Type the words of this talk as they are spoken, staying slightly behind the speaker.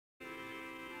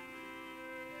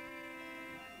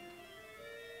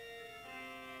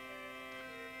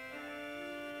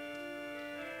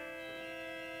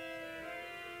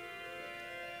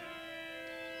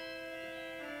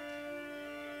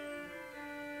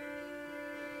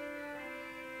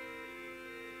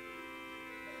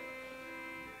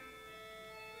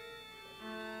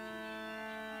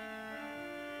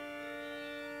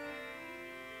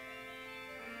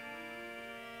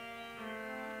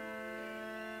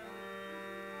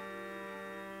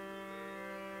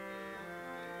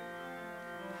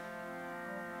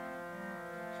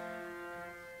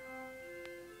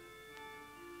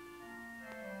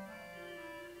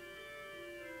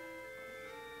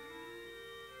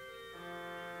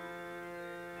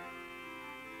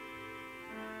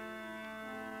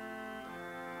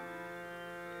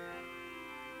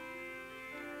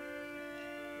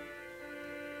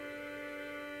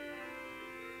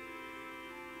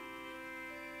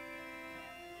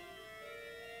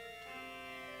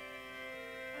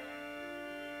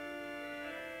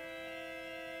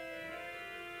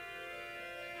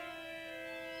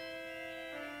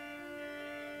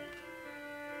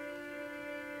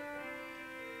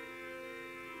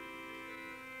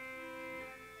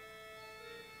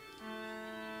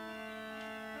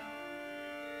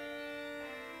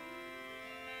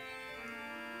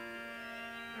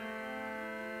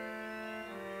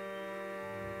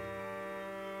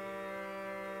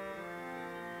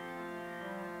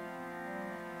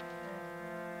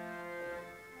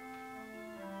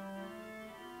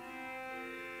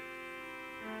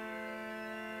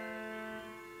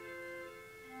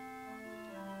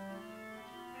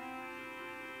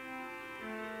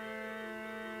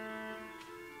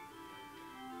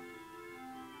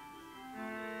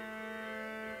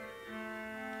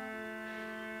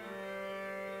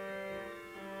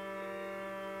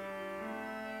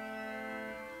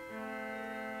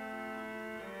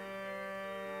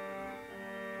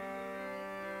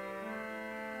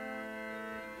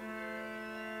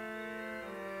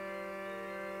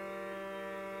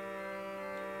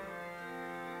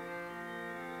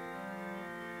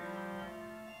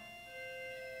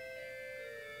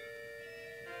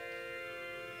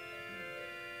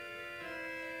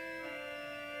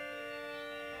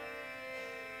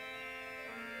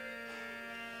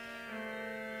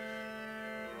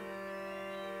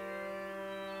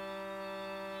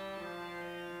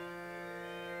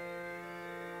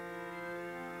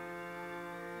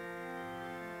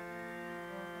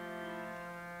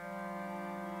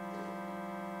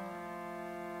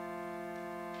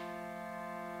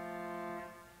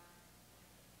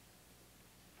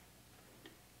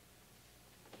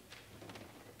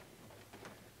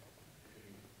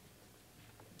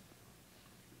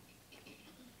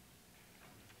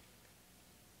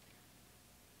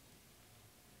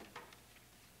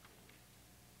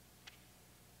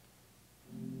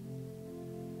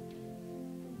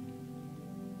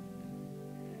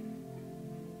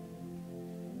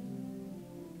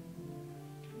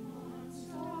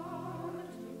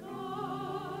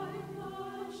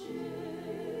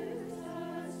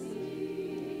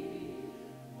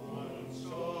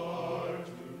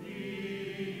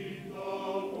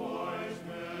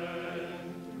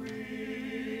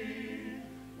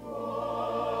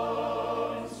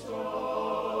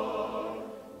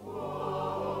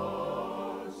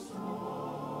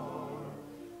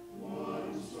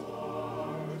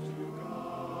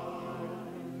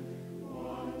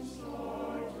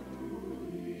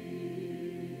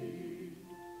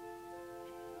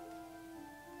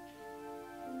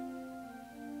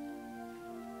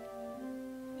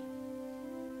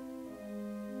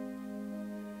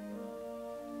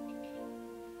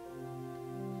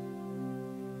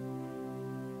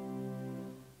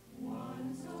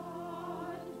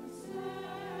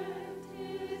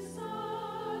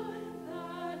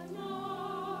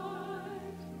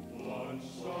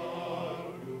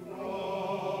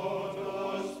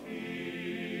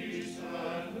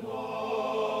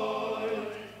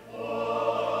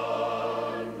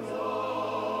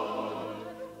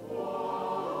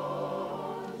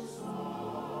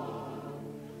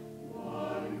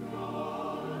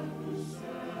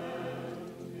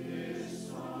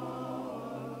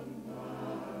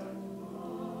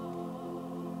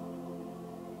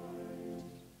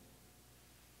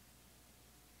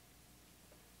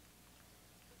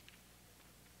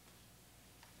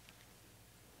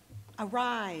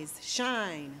Arise,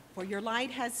 shine, for your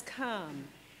light has come,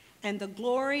 and the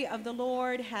glory of the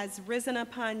Lord has risen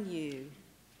upon you.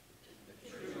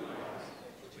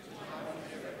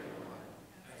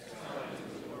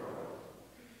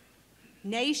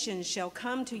 Nations shall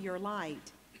come to your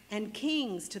light, and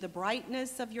kings to the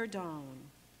brightness of your dawn.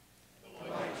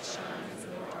 The light shines in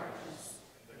the darkness,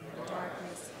 and the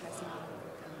darkness has not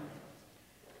overcome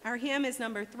it. Our hymn is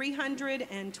number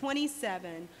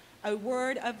 327, O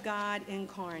Word of God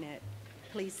Incarnate.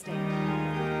 Please stand.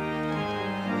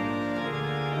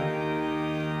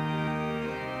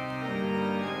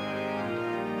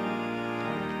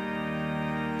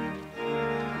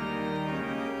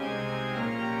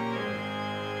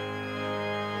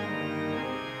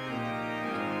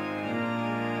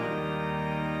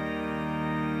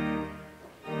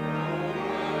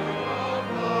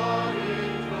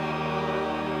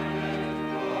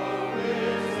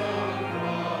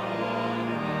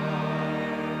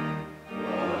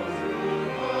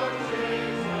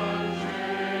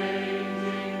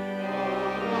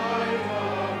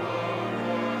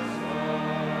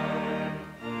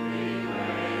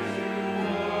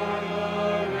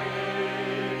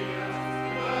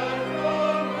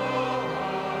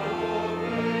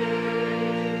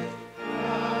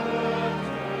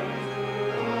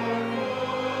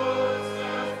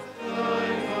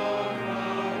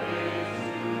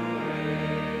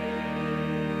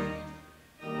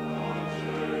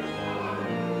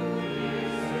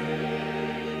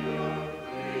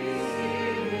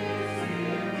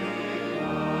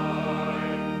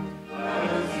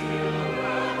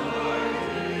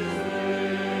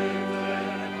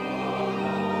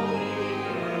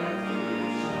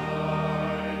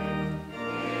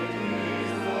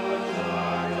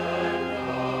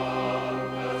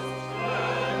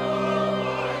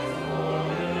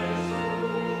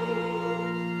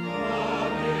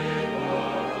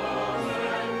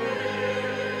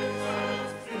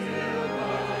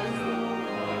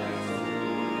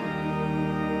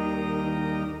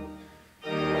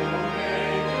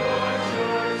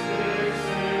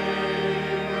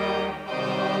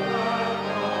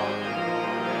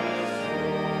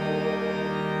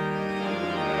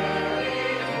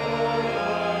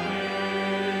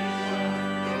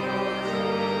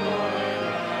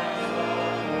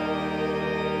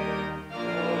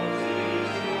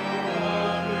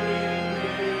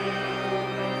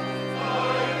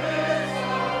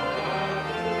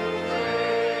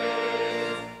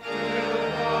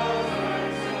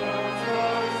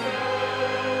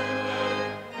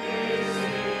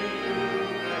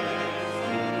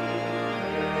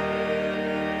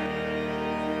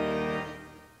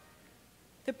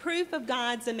 The proof of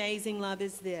God's amazing love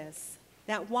is this,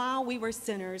 that while we were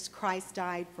sinners, Christ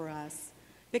died for us.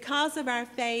 Because of our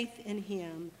faith in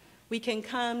him, we can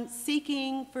come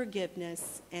seeking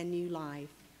forgiveness and new life.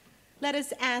 Let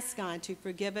us ask God to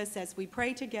forgive us as we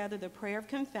pray together the prayer of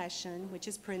confession, which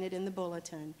is printed in the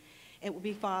bulletin. It will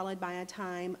be followed by a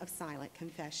time of silent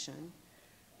confession.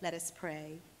 Let us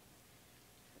pray.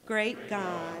 Great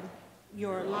God,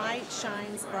 your light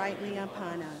shines brightly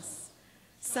upon us.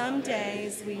 Some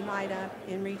days we light up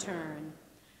in return,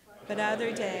 but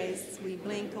other days we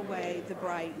blink away the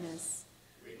brightness.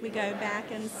 We go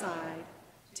back inside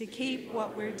to keep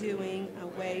what we're doing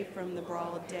away from the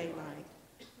broad daylight.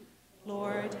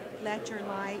 Lord, let your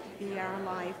light be our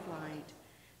lifelight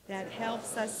that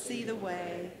helps us see the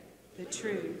way, the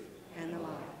truth, and the life.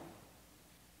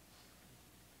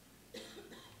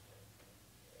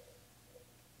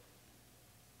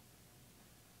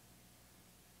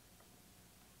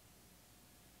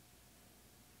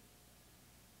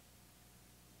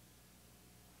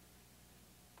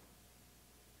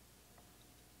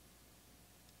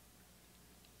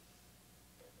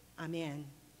 Amen.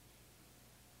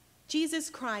 Jesus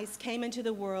Christ came into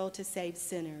the world to save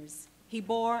sinners. He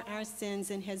bore our sins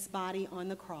in his body on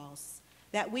the cross,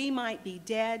 that we might be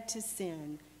dead to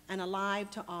sin and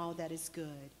alive to all that is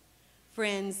good.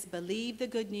 Friends, believe the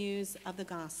good news of the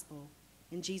gospel.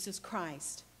 In Jesus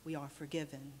Christ, we are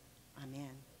forgiven.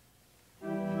 Amen. You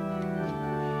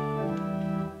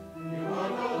are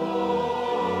the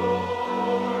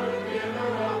Lord,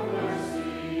 giver of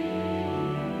mercy.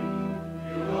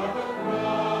 You are the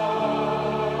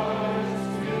Christ,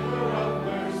 giver of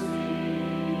mercy.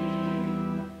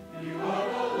 You are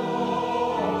the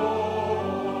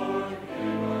Lord,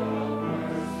 giver of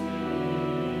mercy.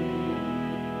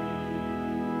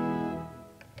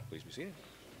 Please be seated.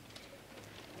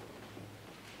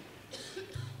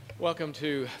 Welcome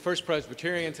to First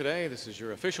Presbyterian today. This is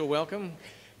your official welcome.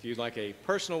 If you'd like a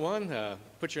personal one,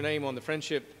 put your name on the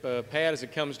friendship pad as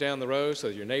it comes down the row so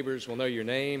that your neighbors will know your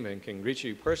name and can greet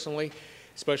you personally,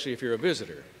 especially if you're a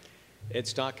visitor. Ed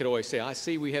Stock could always say, I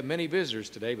see we have many visitors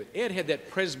today, but Ed had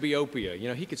that presbyopia. You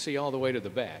know, he could see all the way to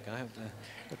the back. I have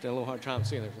a little hard time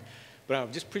seeing there. But I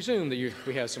just presume that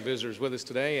we have some visitors with us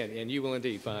today, and you will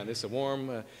indeed find this a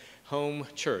warm home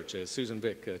church, as Susan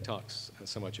Vick talks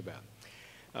so much about.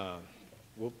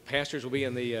 Pastors will be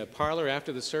in the parlor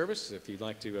after the service if you'd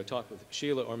like to talk with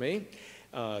Sheila or me.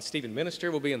 Stephen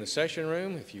Minister will be in the session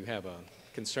room if you have a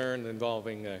concern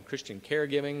involving Christian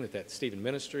caregiving that Stephen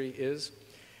Ministry is.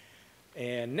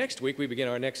 And next week we begin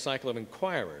our next cycle of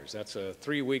inquirers. That's a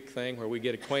 3-week thing where we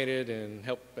get acquainted and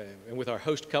help and with our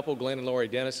host couple, Glenn and Lori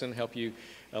Dennison, help you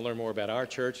learn more about our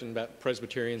church and about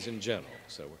Presbyterians in general.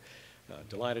 So we're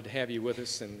delighted to have you with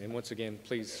us, and once again,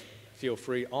 please feel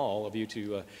free, all of you,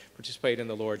 to participate in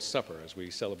the Lord's Supper as we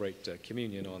celebrate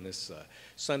communion on this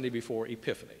Sunday before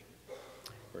Epiphany.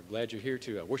 We're glad you're here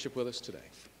to worship with us today.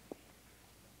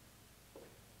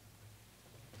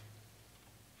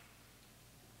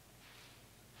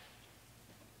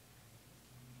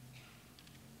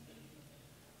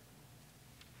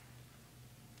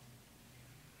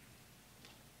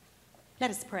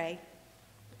 Let us pray.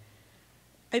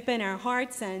 Open our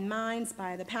hearts and minds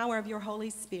by the power of your Holy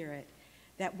Spirit,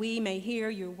 that we may hear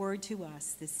your word to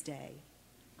us this day.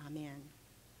 Amen.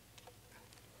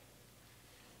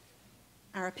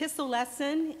 Our epistle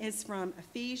lesson is from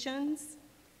Ephesians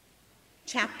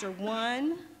chapter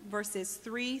 1, verses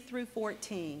 3 through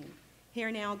 14.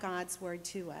 Hear now God's word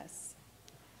to us.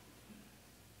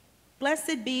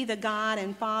 Blessed be the God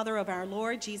and Father of our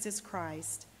Lord Jesus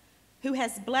Christ, who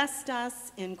has blessed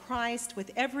us in Christ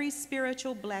with every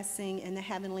spiritual blessing in the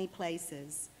heavenly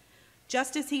places,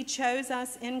 just as he chose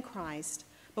us in Christ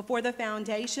before the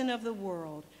foundation of the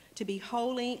world to be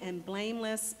holy and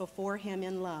blameless before him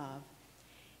in love.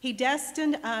 He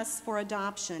destined us for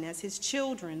adoption as his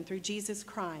children through Jesus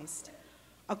Christ,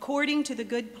 according to the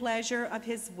good pleasure of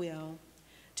his will,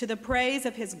 to the praise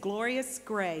of his glorious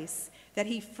grace that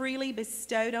he freely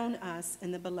bestowed on us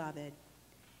in the Beloved.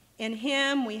 In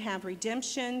him we have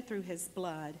redemption through his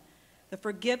blood, the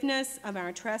forgiveness of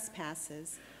our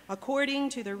trespasses, according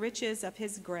to the riches of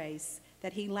his grace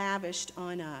that he lavished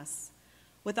on us.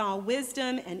 With all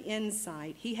wisdom and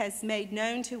insight, he has made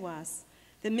known to us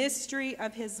the mystery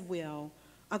of his will,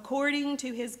 according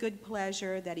to his good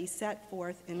pleasure that he set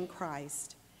forth in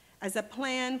Christ, as a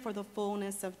plan for the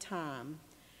fullness of time,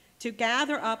 to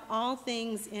gather up all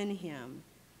things in him,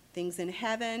 things in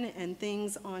heaven and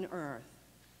things on earth.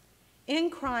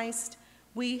 In Christ,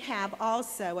 we have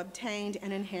also obtained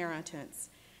an inheritance,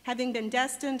 having been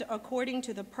destined according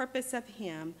to the purpose of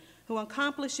him who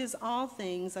accomplishes all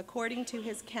things according to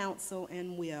his counsel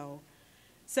and will,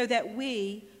 so that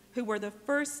we, who were the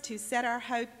first to set our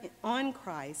hope on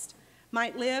Christ,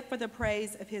 might live for the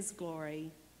praise of his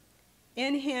glory.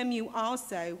 In him you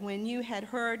also, when you had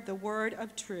heard the word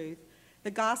of truth,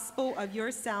 the gospel of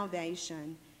your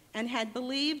salvation, and had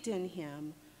believed in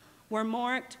him, were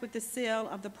marked with the seal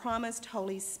of the promised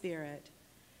Holy Spirit.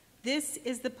 This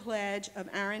is the pledge of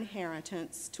our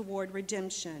inheritance toward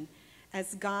redemption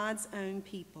as God's own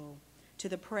people, to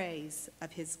the praise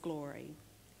of his glory.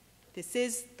 This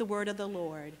is the word of the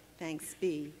Lord. Thanks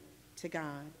be to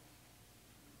God.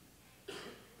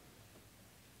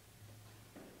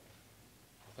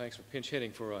 Thanks for pinch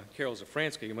hitting for Carol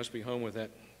Zafransky. You must be home with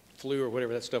that flu or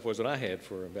whatever that stuff was that I had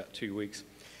for about 2 weeks.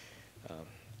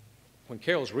 When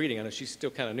Carol's reading, I know she's still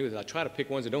kind of new, that I try to pick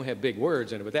ones that don't have big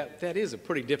words in it, but that is a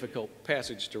pretty difficult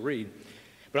passage to read.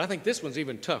 But I think this one's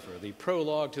even tougher, the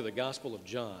prologue to the Gospel of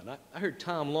John. I heard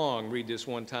Tom Long read this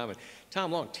one time, and Tom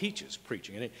Long teaches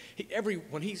preaching. And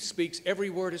when he speaks, every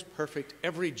word is perfect,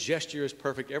 every gesture is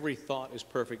perfect, every thought is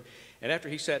perfect. And after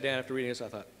he sat down after reading this, I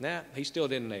thought, nah, he still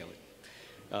didn't nail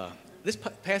it. This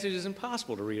passage is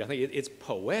impossible to read. I think it's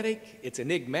poetic, it's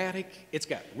enigmatic, it's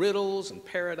got riddles and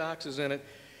paradoxes in it.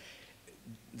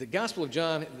 The Gospel of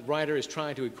John, the writer is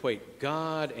trying to equate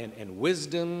God and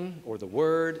wisdom, or the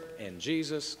Word, and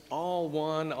Jesus, all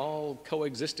one, all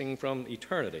coexisting from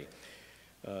eternity.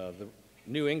 The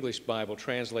New English Bible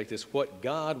translates this, what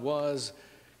God was,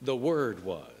 the Word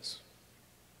was.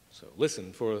 So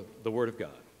listen for the Word of God.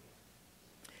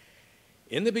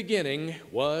 In the beginning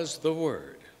was the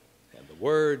Word, and the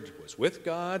Word was with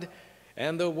God,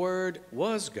 and the Word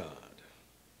was God.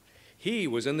 He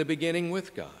was in the beginning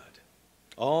with God.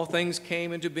 All things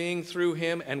came into being through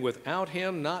him, and without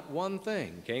him not one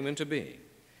thing came into being.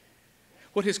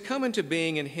 What has come into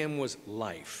being in him was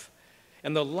life,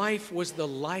 and the life was the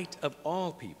light of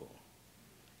all people.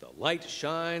 The light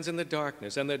shines in the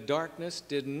darkness, and the darkness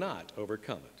did not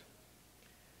overcome it.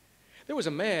 There was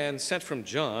a man sent from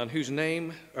God whose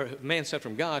name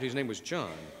was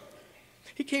John.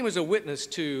 He came as a witness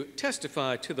to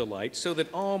testify to the light so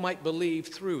that all might believe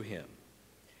through him.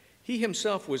 He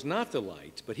himself was not the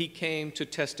light, but he came to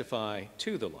testify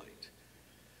to the light.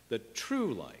 The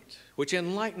true light, which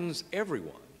enlightens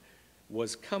everyone,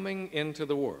 was coming into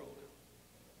the world.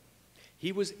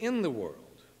 He was in the world,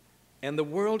 and the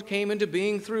world came into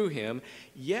being through him,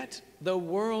 yet the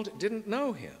world didn't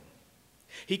know him.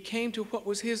 He came to what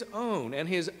was his own, and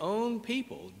his own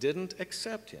people didn't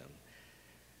accept him.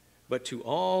 But to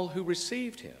all who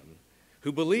received him,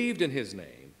 who believed in his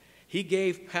name, he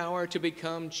gave power to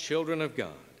become children of God,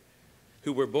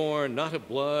 who were born not of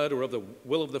blood or of the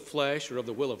will of the flesh or of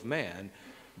the will of man,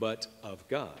 but of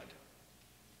God.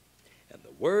 And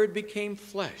the Word became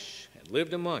flesh and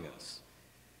lived among us.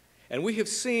 And we have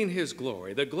seen his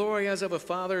glory, the glory as of a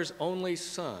Father's only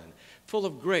Son, full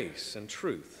of grace and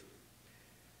truth.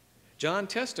 John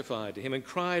testified to him and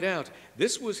cried out,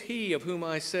 "This was he of whom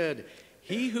I said,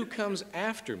 'He who comes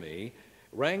after me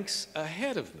ranks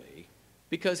ahead of me,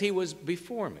 because he was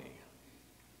before me.'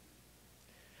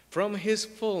 From his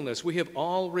fullness we have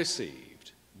all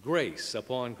received grace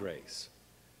upon grace.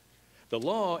 The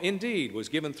law indeed was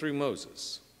given through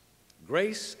Moses.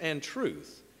 Grace and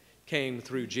truth came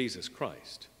through Jesus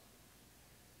Christ.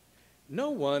 No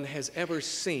one has ever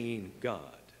seen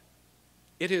God.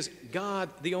 It is God,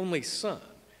 the only Son,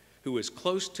 who is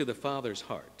close to the Father's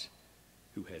heart,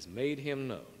 who has made him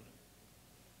known."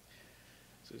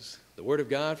 This is the word of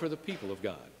God for the people of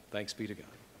God. Thanks be to God.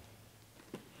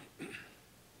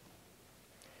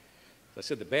 As I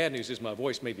said, the bad news is my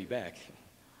voice may be back.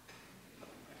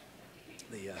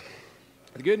 The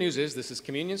good news is this is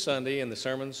Communion Sunday and the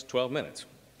sermon's 12 minutes.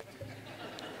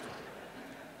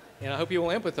 And I hope you will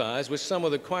empathize with some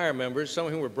of the choir members, some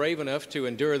of whom were brave enough to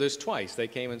endure this twice. They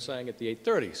came and sang at the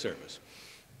 8:30 service.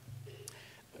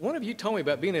 One of you told me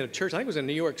about being in a church, I think it was in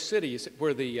New York City,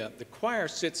 where the choir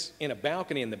sits in a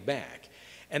balcony in the back.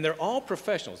 And they're all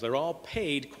professionals. They're all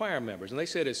paid choir members. And they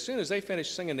said as soon as they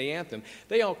finish singing the anthem,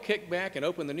 they all kick back and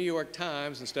open the New York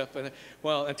Times and stuff,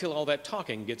 until all that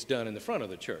talking gets done in the front of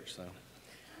the church. So,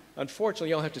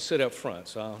 unfortunately, y'all have to sit up front.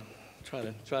 So I'll try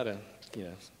to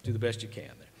do the best you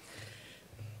can there.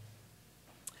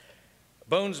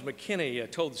 Bones McKinney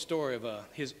told the story of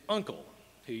his uncle,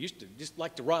 who used to just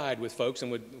like to ride with folks and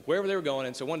would wherever they were going.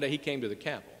 And so one day he came to the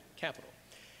Capitol.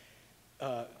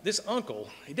 This uncle,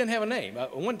 he didn't have a name.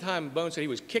 One time Bones said he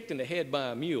was kicked in the head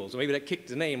by a mule, so maybe that kicked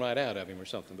the name right out of him or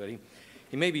something. But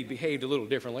he maybe behaved a little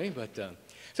differently. But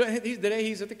so the day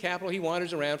he's at the Capitol, he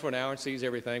wanders around for an hour and sees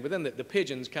everything. But then the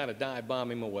pigeons kind of dive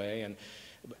bomb him away.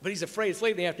 But he's afraid, it's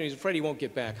late in the afternoon, he's afraid he won't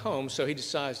get back home. So he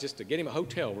decides just to get him a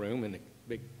hotel room in the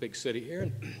big city here.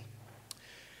 And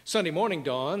Sunday morning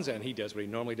dawns, and he does what he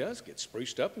normally does, gets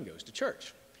spruced up and goes to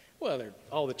church. Well,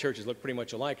 all the churches look pretty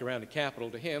much alike around the Capitol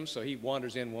to him, so he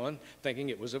wanders in one, thinking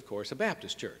it was, of course, a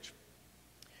Baptist church.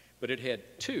 But it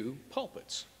had 2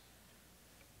 pulpits.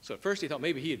 So at first he thought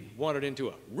maybe he had wandered into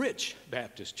a rich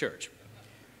Baptist church.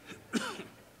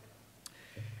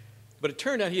 But it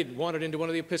turned out he had wandered into one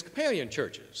of the Episcopalian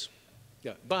churches.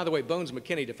 Yeah, by the way, Bones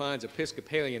McKinney defines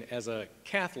Episcopalian as a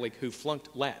Catholic who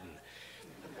flunked Latin.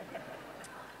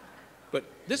 But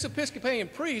this Episcopalian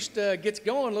priest gets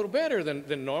going a little better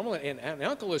than normal, and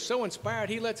Uncle is so inspired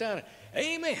he lets out an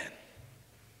amen.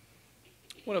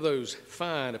 One of those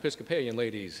fine Episcopalian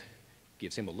ladies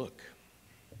gives him a look.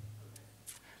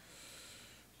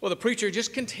 Well, the preacher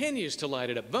just continues to light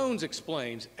it up. Bones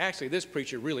explains, actually, this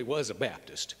preacher really was a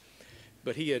Baptist,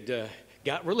 but he had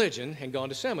got religion and gone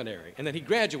to seminary, and then he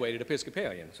graduated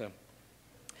Episcopalian.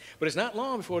 But it's not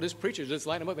long before this preacher just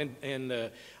lights him up,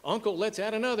 and Uncle lets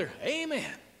out another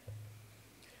amen.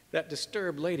 That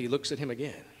disturbed lady looks at him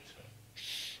again.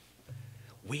 "Shh,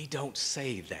 we don't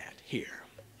say that here."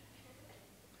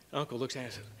 Uncle looks at her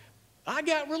and says, "I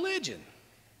got religion."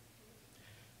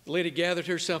 The lady gathered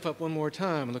herself up one more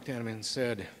time and looked at him and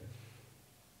said,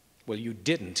 "Well, you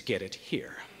didn't get it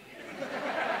here."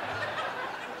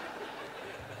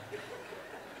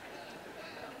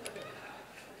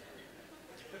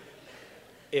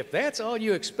 If that's all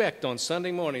you expect on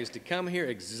Sunday morning is to come here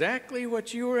exactly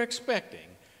what you were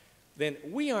expecting, then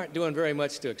we aren't doing very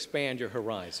much to expand your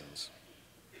horizons.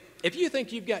 If you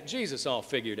think you've got Jesus all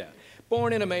figured out,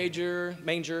 born in a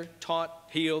manger, taught,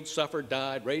 healed, suffered,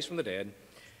 died, raised from the dead,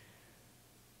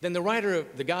 then the writer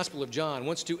of the Gospel of John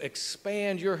wants to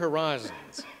expand your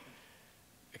horizons,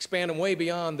 expand them way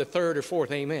beyond the 3rd or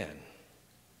 4th amen.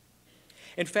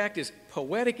 In fact, as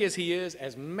poetic as he is,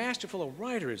 as masterful a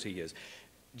writer as he is,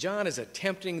 John is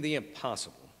attempting the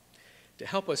impossible to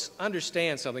help us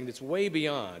understand something that's way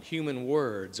beyond human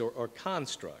words or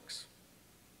constructs.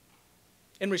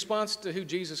 In response to who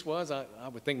Jesus was, I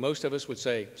would think most of us would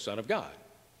say, Son of God.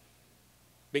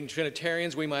 Being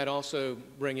Trinitarians, we might also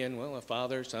bring in, well, a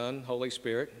Father, Son, Holy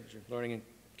Spirit, as you're learning in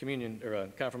communion or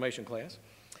confirmation class.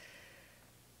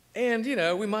 And,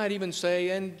 we might even say,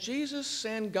 and Jesus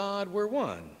and God were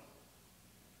one.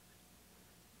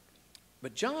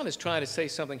 But John is trying to say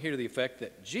something here to the effect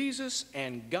that Jesus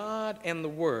and God and the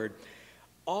Word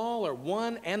all are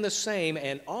one and the same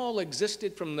and all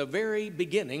existed from the very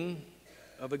beginning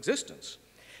of existence.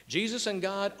 Jesus and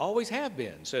God always have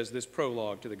been, says this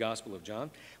prologue to the Gospel of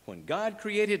John. When God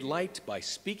created light by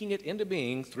speaking it into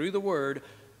being through the Word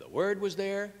was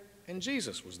there and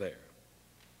Jesus was there.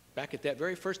 Back at that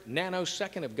very first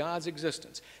nanosecond of God's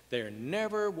existence, there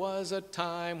never was a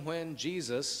time when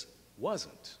Jesus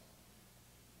wasn't.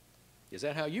 Is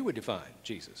that how you would define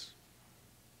Jesus?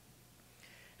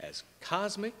 As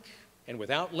cosmic and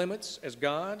without limits as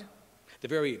God, the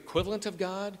very equivalent of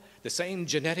God, the same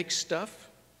genetic stuff?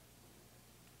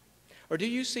 Or do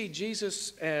you see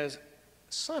Jesus as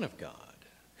Son of God,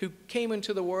 who came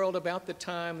into the world about the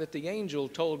time that the angel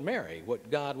told Mary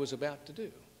what God was about to do?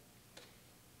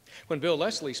 When Bill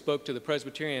Leslie spoke to the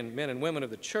Presbyterian men and women of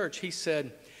the church, he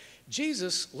said,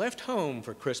 Jesus left home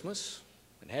for Christmas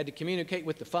and had to communicate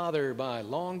with the Father by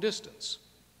long distance.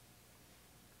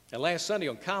 And last Sunday,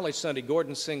 on College Sunday,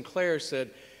 Gordon Sinclair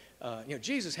said,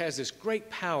 Jesus has this great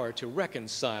power to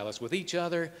reconcile us with each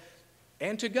other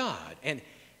and to God. And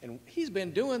he's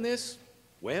been doing this,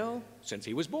 well, since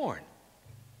he was born.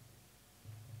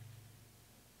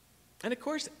 And of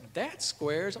course, that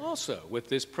squares also with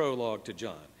this prologue to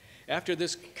John. After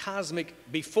this cosmic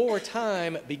before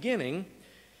time beginning,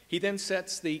 he then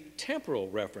sets the temporal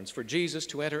reference for Jesus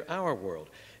to enter our world.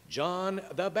 John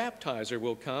the Baptizer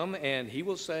will come and he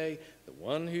will say, the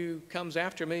one who comes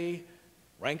after me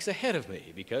ranks ahead of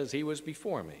me because he was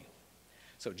before me.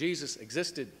 So Jesus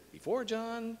existed before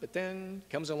John, but then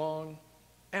comes along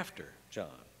after John.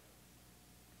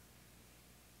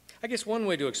 I guess one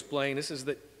way to explain this is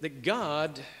that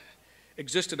God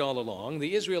existed all along.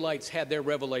 The Israelites had their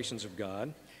revelations of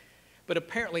God, but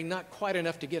apparently not quite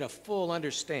enough to get a full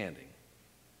understanding.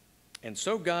 And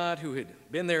so God, who had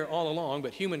been there all along,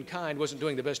 but humankind wasn't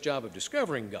doing the best job of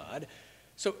discovering God,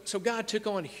 so God took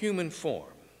on human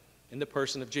form in the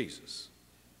person of Jesus.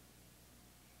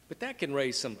 But that can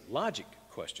raise some logic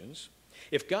questions.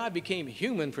 If God became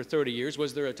human for 30 years,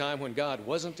 was there a time when God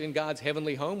wasn't in God's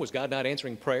heavenly home? Was God not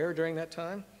answering prayer during that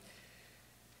time?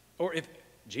 Or if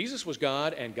Jesus was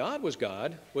God and God was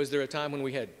God, was there a time when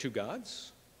we had two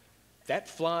gods? That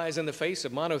flies in the face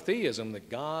of monotheism, that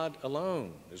God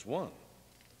alone is one.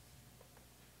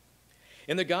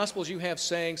 In the Gospels, you have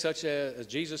sayings such as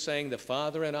Jesus saying, the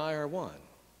Father and I are one.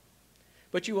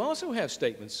 But you also have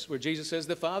statements where Jesus says,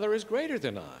 the Father is greater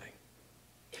than I.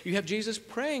 You have Jesus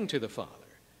praying to the Father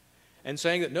and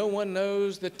saying that no one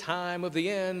knows the time of the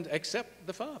end except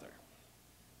the Father.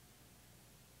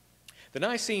 The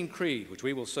Nicene Creed, which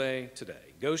we will say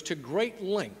today, goes to great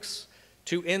lengths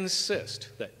to insist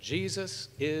that Jesus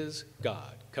is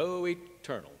God,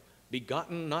 co-eternal,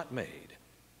 begotten, not made.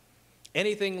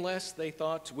 Anything less, they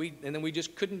thought, and then we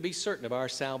just couldn't be certain of our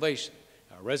salvation,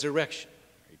 our resurrection,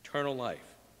 our eternal life.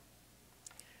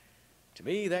 To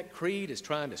me, that creed is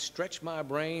trying to stretch my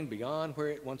brain beyond where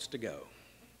it wants to go.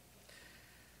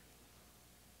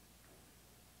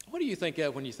 What do you think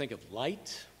of when you think of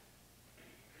light?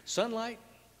 Sunlight?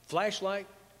 Flashlight?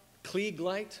 Klieg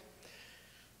light?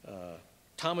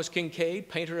 Thomas Kinkade,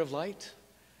 painter of light?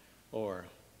 Or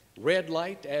red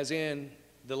light, as in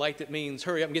the light that means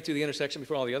hurry up and get through the intersection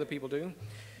before all the other people do?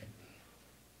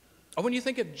 Or when you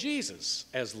think of Jesus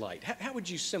as light, how would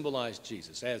you symbolize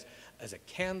Jesus? As a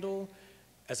candle,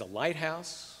 as a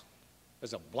lighthouse,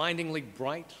 as a blindingly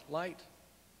bright light?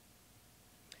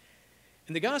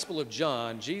 In the Gospel of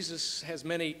John, Jesus has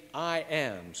many I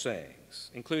am sayings,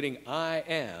 including I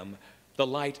am the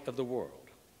light of the world.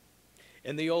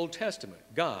 In the Old Testament,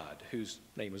 God, whose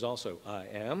name is also I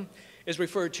am, is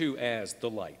referred to as the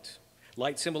light.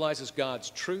 Light symbolizes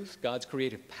God's truth, God's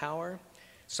creative power.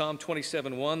 Psalm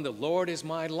 27:1, the Lord is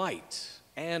my light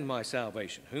and my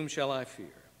salvation. Whom shall I fear?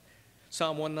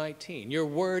 Psalm 119, your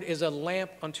word is a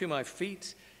lamp unto my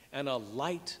feet and a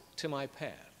light to my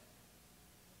path.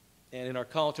 And in our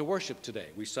call to worship today,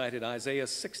 we cited Isaiah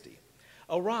 60.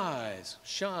 Arise,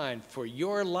 shine, for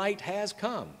your light has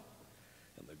come,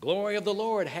 and the glory of the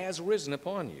Lord has risen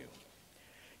upon you.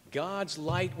 God's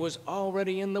light was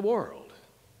already in the world,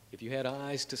 if you had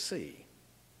eyes to see.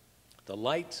 The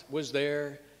light was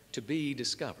there to be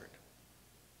discovered.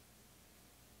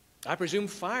 I presume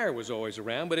fire was always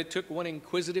around, but it took one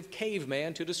inquisitive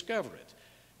caveman to discover it,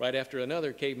 right after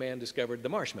another caveman discovered the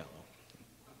marshmallow.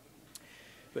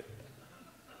 But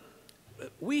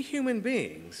we human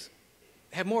beings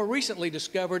have more recently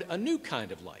discovered a new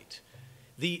kind of light,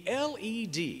 the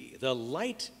LED, the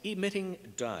light-emitting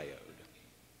diode.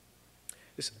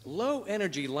 This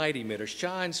low-energy light emitter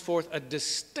shines forth a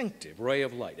distinctive ray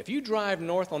of light. If you drive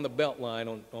north on the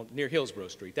Beltline near Hillsborough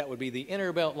Street, that would be the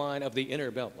inner Beltline of the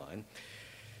inner Beltline,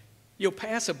 you'll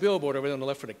pass a billboard over there on the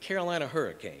left for the Carolina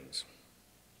Hurricanes.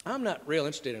 I'm not real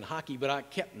interested in hockey, but I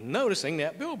kept noticing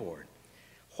that billboard.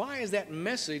 Why is that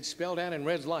message spelled out in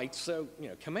red lights so,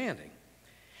 commanding?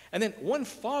 And then one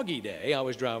foggy day, I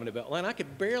was driving to Beltline. I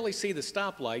could barely see the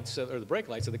stoplights or the brake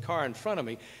lights of the car in front of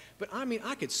me, but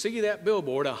I could see that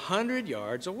billboard 100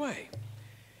 yards away.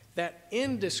 That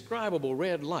indescribable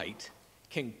red light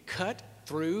can cut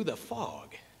through the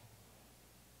fog,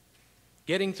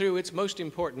 getting through its most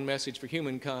important message for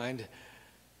humankind: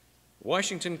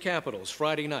 Washington Capitals,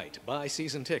 Friday night, buy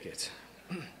season tickets.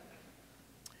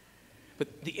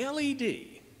 But the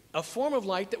LED, a form of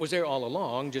light that was there all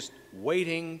along, just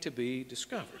waiting to be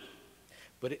discovered.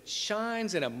 But it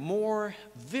shines in a more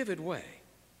vivid way.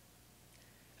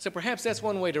 So perhaps that's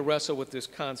one way to wrestle with this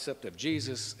concept of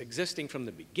Jesus existing from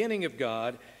the beginning of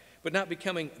God, but not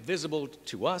becoming visible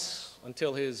to us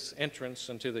until his entrance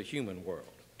into the human world.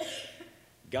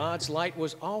 God's light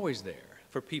was always there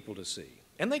for people to see,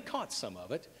 and they caught some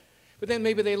of it, but then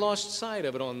maybe they lost sight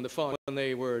of it on the fog when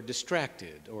they were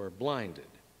distracted or blinded.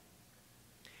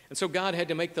 And so God had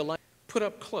to make the light put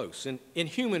up close in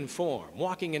human form,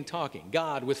 walking and talking,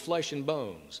 God with flesh and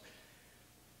bones.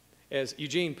 As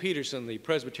Eugene Peterson, the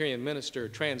Presbyterian minister,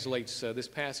 translates this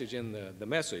passage in the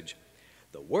Message,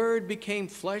 the Word became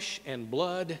flesh and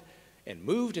blood and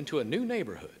moved into a new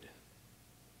neighborhood.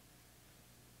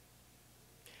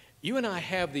 You and I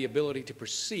have the ability to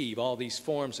perceive all these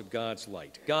forms of God's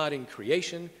light. God in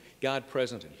creation, God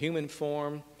present in human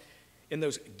form, in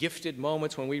those gifted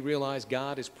moments when we realize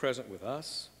God is present with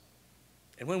us,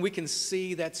 and when we can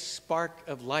see that spark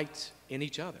of light in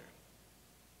each other.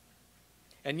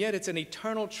 And yet it's an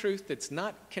eternal truth that's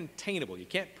not containable. You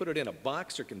can't put it in a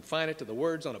box or confine it to the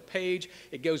words on a page.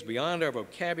 It goes beyond our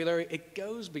vocabulary. It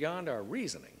goes beyond our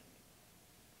reasoning.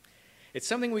 It's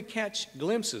something we catch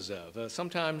glimpses of,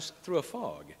 sometimes through a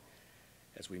fog,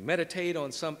 as we meditate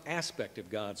on some aspect of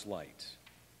God's light.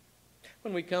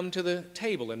 When we come to the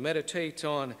table and meditate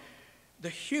on the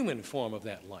human form of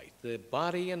that light, the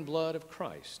body and blood of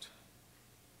Christ.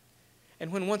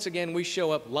 And when once again we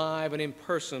show up live and in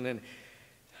person and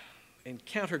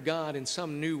encounter God in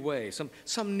some new way,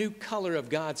 some new color of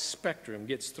God's spectrum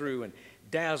gets through and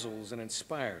dazzles and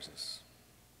inspires us.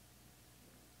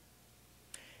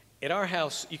 At our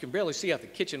house, you can barely see out the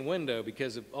kitchen window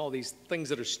because of all these things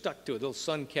that are stuck to it, little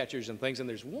sun catchers and things, and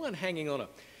there's one hanging on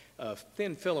a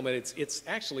thin filament. It's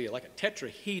actually like a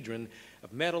tetrahedron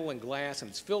of metal and glass,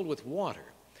 and it's filled with water.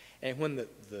 And when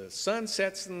the sun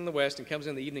sets in the west and comes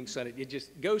in the evening sun, it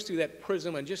just goes through that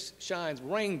prism and just shines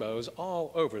rainbows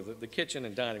all over the kitchen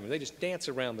and dining room. They just dance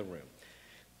around the room.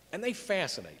 And they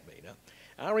fascinate me. Now,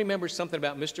 I remember something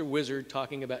about Mr. Wizard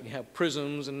talking about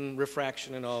prisms and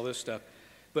refraction and all this stuff.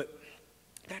 But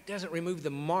that doesn't remove the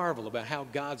marvel about how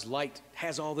God's light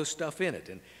has all this stuff in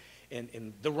it.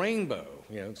 And the rainbow,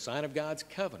 sign of God's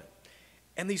covenant.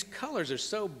 And these colors are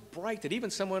so bright that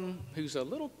even someone who's a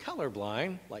little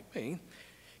colorblind, like me,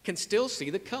 can still see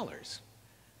the colors.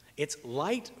 It's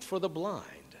light for the blind.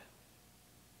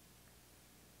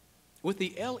 With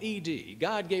the LED,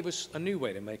 God gave us a new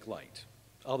way to make light,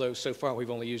 although so far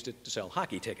we've only used it to sell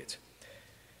hockey tickets.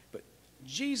 But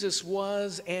Jesus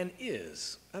was and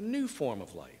is a new form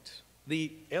of light,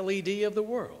 the LED of the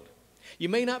world. You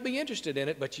may not be interested in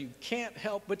it, but you can't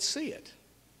help but see it.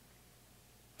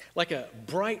 Like a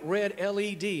bright red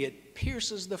LED, it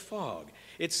pierces the fog.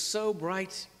 It's so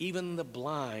bright, even the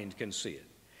blind can see it.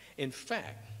 In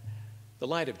fact, the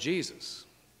light of Jesus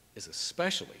is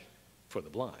especially for the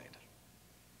blind.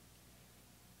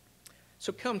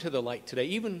 So come to the light today,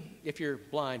 even if you're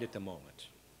blind at the moment.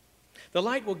 The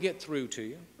light will get through to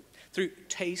you through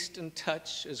taste and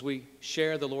touch as we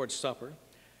share the Lord's Supper.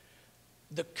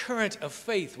 The current of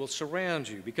faith will surround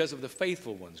you because of the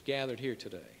faithful ones gathered here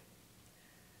today.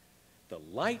 The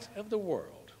light of the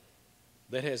world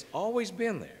that has always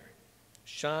been there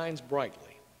shines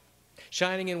brightly,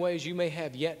 shining in ways you may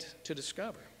have yet to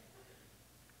discover.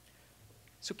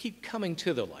 So keep coming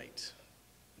to the light,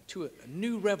 to a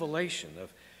new revelation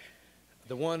of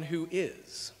the one who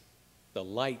is the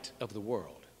light of the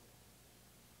world.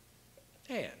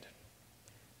 And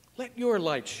Let your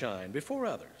light shine before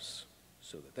others,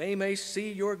 so that they may see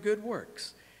your good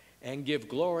works and give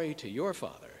glory to your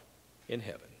Father in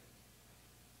heaven.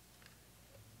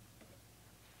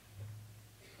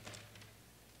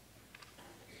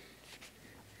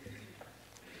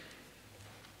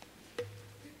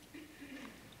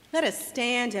 Let us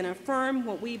stand and affirm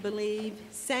what we believe,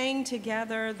 saying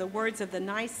together the words of the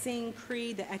Nicene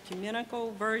Creed, the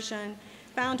ecumenical version,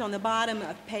 found on the bottom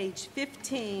of page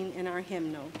 15 in our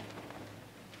hymnal.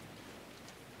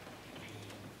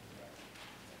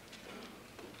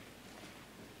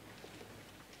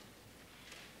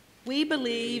 We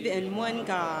believe in one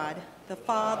God, the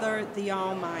Father, the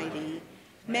Almighty,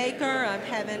 maker of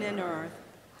heaven and earth,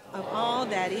 of all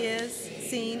that is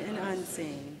seen and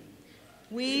unseen.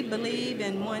 We believe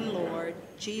in one Lord,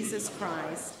 Jesus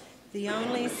Christ, the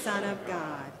only Son of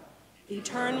God,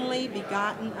 eternally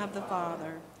begotten of the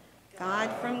Father, God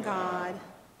from God,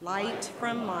 light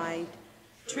from light,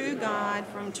 true God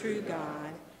from true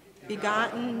God,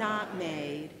 begotten, not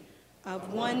made,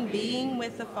 of one being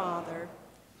with the Father.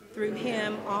 Through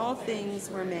him all things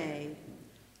were made.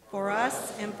 For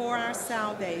us and for our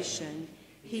salvation,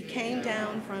 he came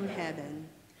down from heaven,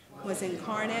 was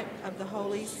incarnate of the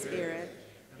Holy Spirit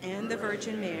and the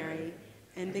Virgin Mary,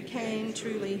 and became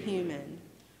truly human.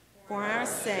 For our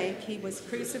sake he was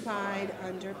crucified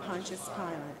under Pontius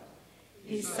Pilate.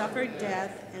 He suffered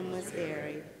death and was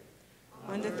buried.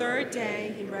 On the third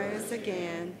day he rose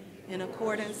again in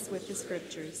accordance with the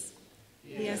Scriptures.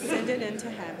 He ascended into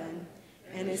heaven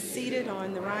and is seated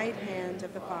on the right hand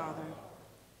of the Father.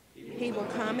 He will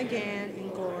come again in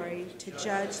glory to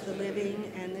judge the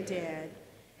living and the dead,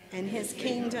 and his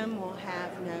kingdom will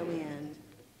have no end.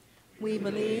 We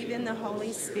believe in the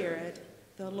Holy Spirit,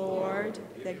 the Lord,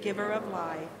 the giver of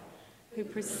life, who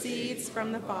proceeds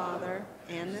from the Father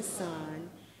and the Son,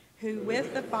 who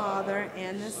with the Father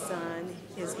and the Son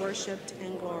is worshiped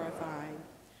and glorified,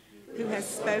 who has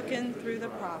spoken through the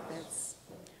prophets.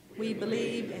 We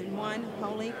believe in one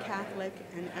holy Catholic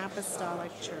and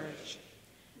apostolic church.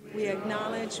 We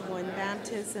acknowledge one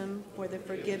baptism for the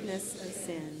forgiveness of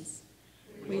sins.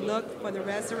 We look for the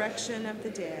resurrection of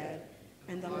the dead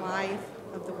and the life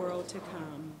of the world to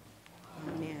come.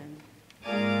 Amen.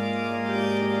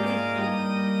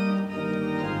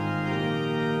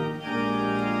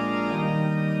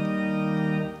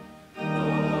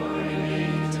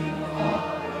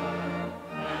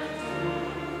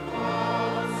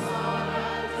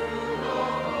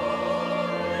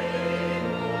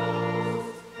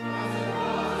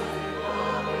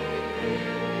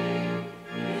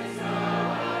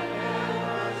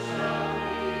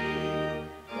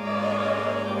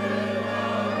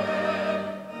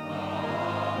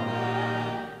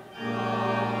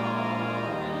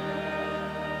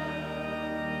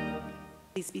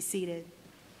 Please be seated.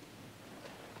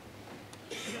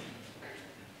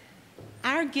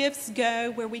 Our gifts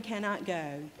go where we cannot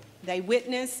go. They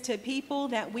witness to people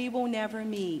that we will never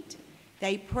meet.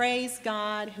 They praise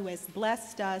God who has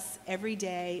blessed us every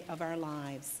day of our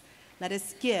lives. Let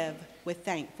us give with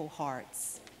thankful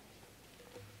hearts.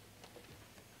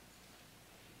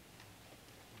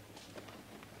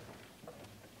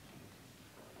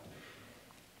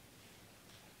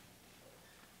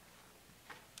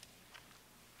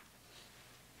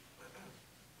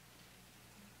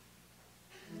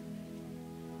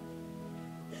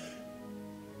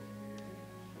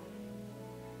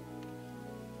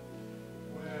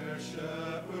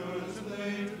 Shepherds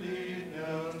lately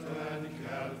knelt and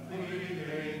kept the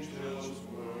angels'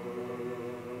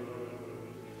 word.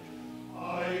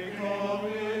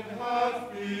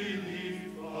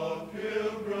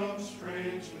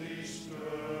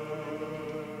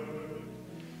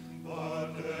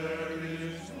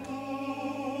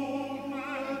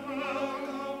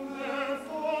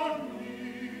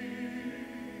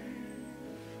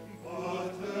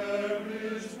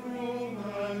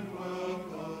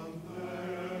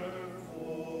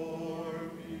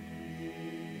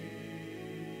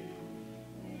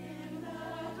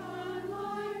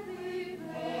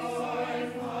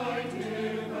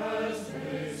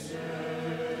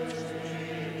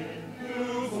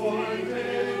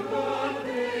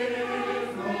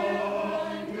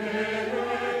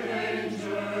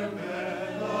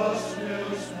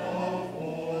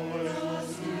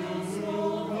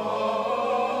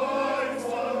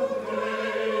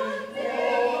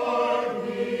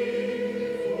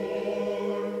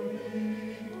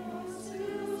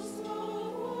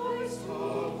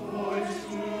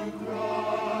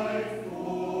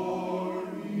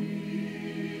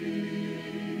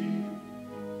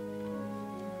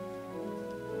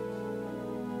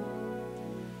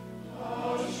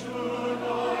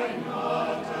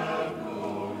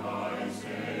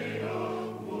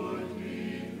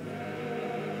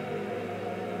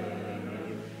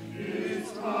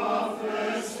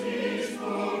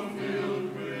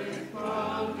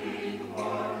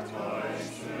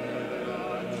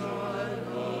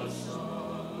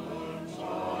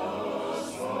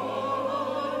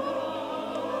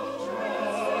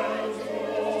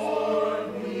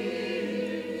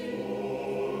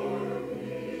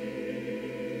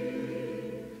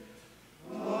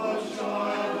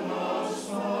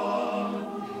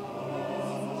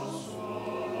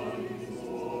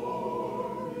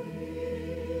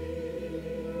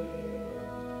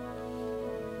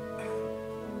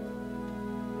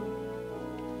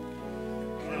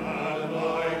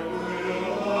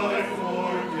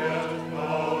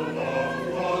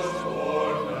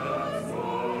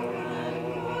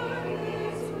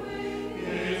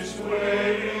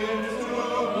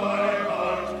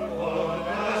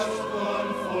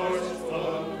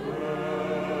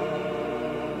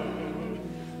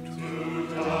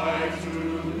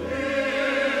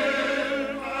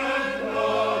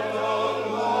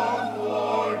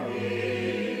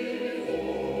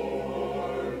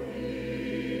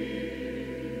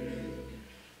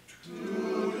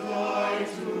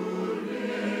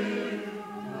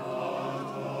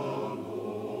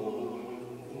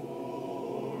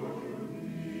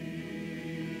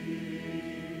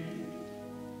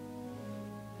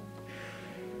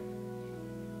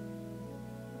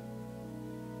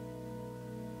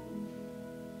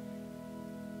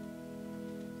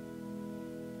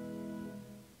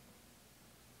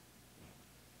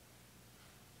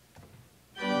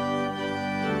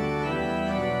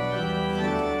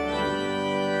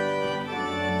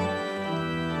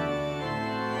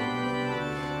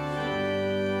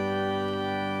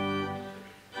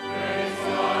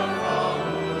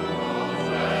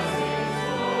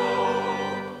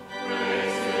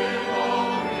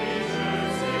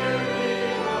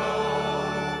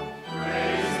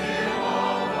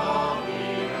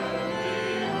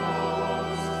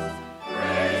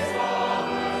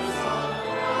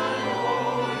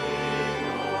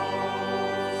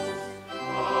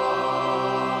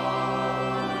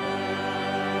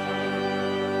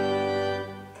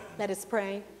 Let us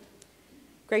pray.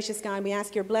 Gracious God, we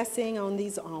ask your blessing on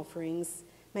these offerings.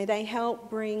 May they help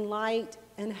bring light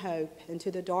and hope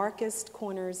into the darkest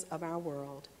corners of our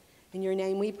world. In your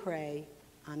name we pray.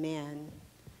 Amen.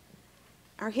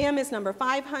 Our hymn is number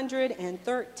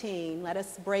 513. Let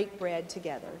us break bread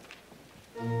together.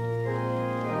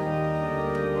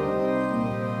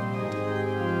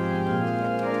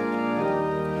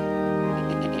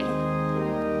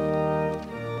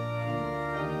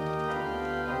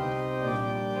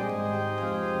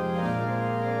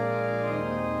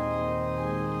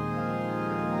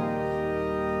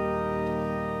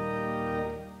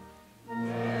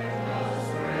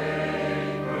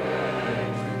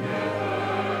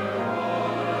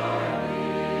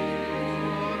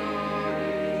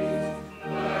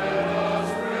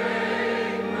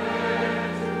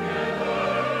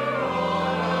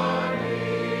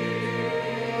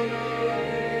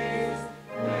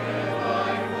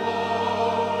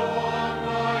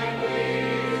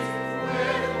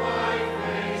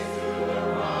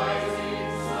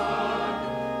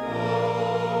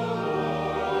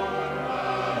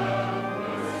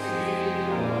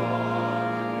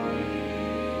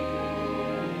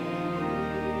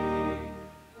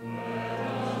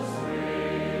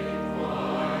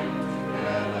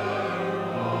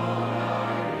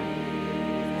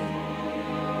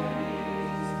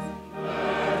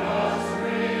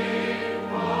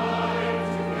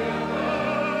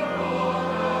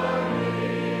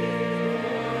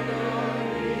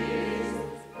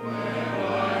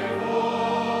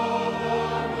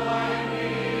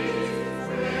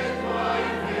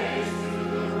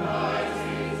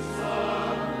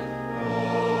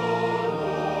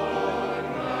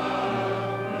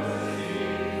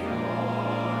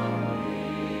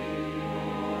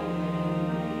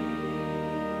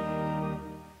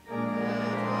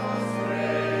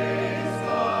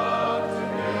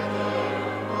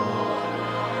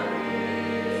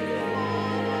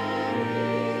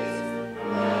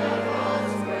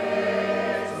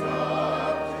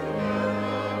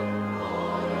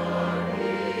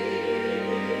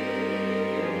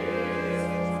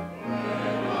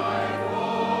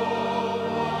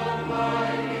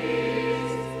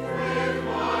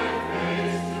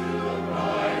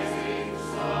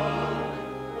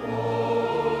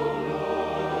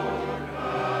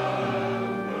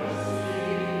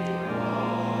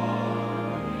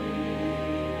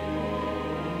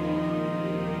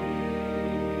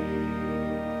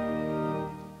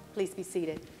 Please be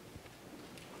seated.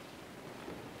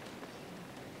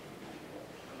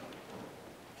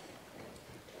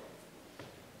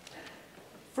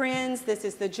 Friends, this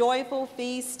is the joyful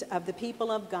feast of the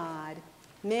people of God.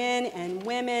 Men and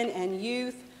women and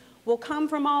youth will come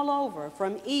from all over,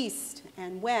 from east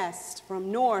and west,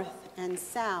 from north and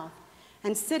south,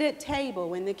 and sit at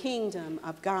table in the kingdom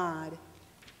of God.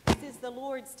 This is the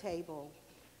Lord's table.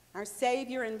 Our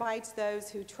Savior invites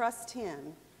those who trust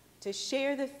him to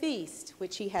share the feast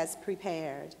which he has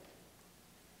prepared.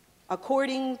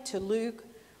 According to Luke,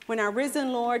 when our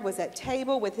risen Lord was at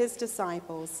table with his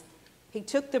disciples, he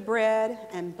took the bread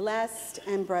and blessed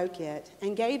and broke it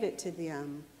and gave it to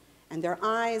them, and their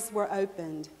eyes were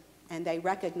opened and they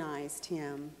recognized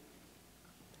him.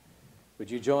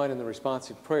 Would you join in the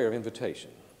responsive prayer of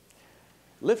invitation?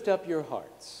 Lift up your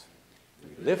hearts.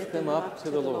 Lift them up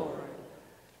to the Lord.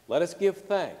 Let us give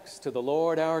thanks to the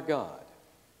Lord our God.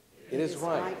 It is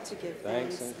right to give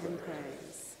thanks and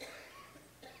praise.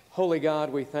 Holy God,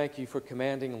 we thank you for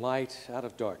commanding light out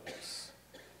of darkness.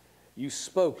 You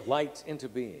spoke light into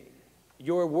being.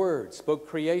 Your word spoke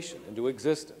creation into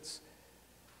existence.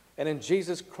 And in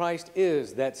Jesus Christ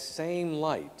is that same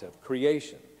light of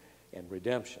creation and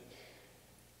redemption.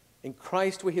 In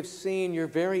Christ we have seen your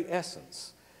very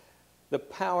essence, the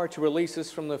power to release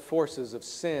us from the forces of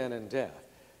sin and death,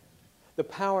 the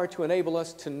power to enable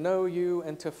us to know you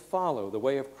and to follow the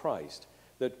way of Christ,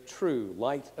 the true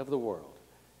light of the world.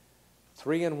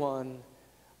 3 in 1,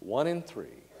 1 in 3,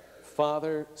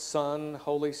 Father, Son,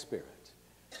 Holy Spirit.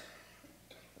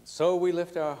 And so we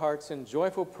lift our hearts in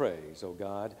joyful praise, O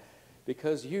God,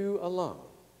 because you alone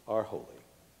are holy.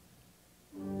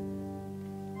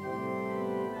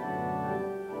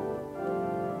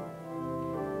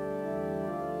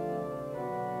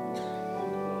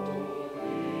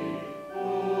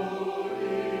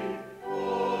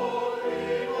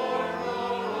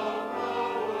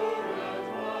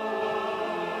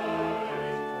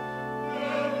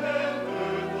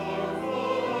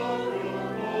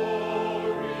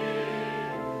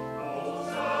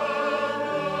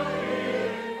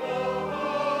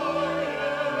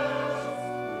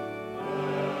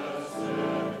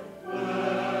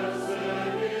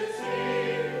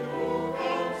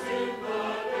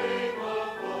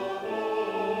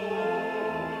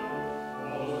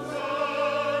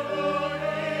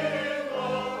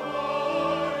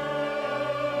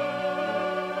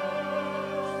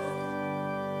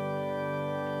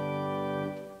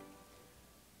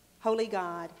 Holy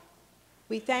God,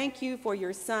 we thank you for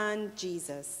your Son,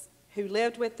 Jesus, who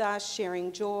lived with us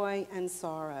sharing joy and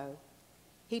sorrow.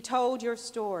 He told your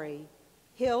story,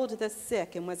 healed the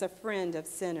sick, and was a friend of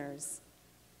sinners.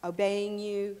 Obeying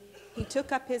you, he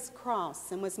took up his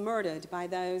cross and was murdered by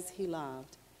those he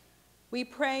loved. We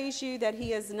praise you that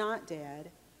he is not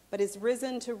dead, but is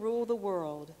risen to rule the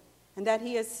world, and that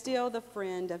he is still the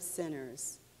friend of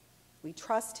sinners. We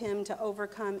trust him to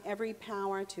overcome every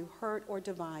power to hurt or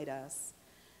divide us,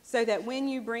 so that when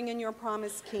you bring in your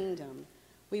promised kingdom,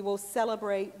 we will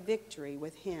celebrate victory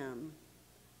with him.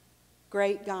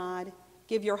 Great God,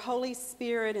 give your Holy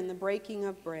Spirit in the breaking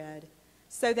of bread,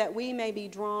 so that we may be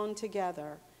drawn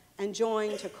together and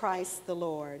joined to Christ the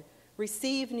Lord,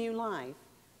 receive new life,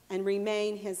 and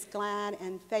remain his glad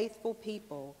and faithful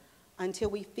people until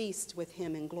we feast with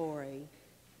him in glory.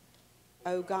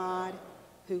 O God,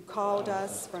 who called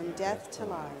us from death to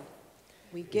life,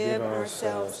 we give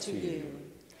ourselves to you,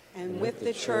 and with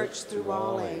the church through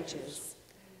all ages,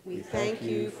 we thank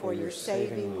you for your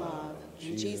saving love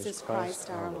in Jesus Christ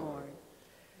our Lord.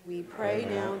 We pray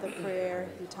now the prayer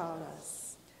he taught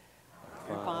us.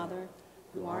 Our Father,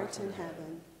 who art in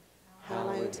heaven,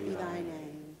 hallowed be thy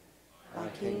name. Thy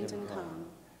kingdom come,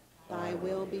 thy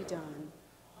will be done,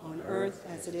 on earth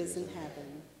as it is in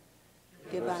heaven.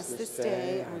 Give us this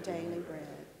day our daily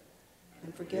bread,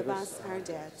 and forgive us our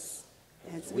debts,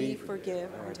 as we forgive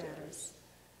our debtors.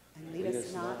 And lead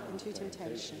us not into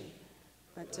temptation,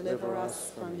 but deliver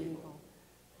us from evil.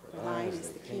 For thine is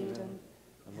the kingdom,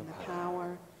 and the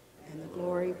power, and the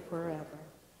glory forever.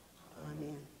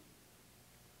 Amen.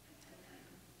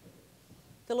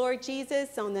 The Lord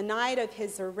Jesus, on the night of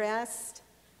his arrest,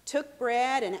 took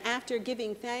bread and after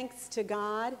giving thanks to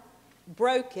God,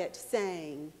 broke it,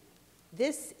 saying,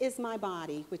 "This is my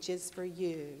body, which is for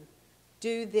you.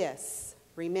 Do this,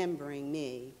 remembering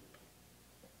me."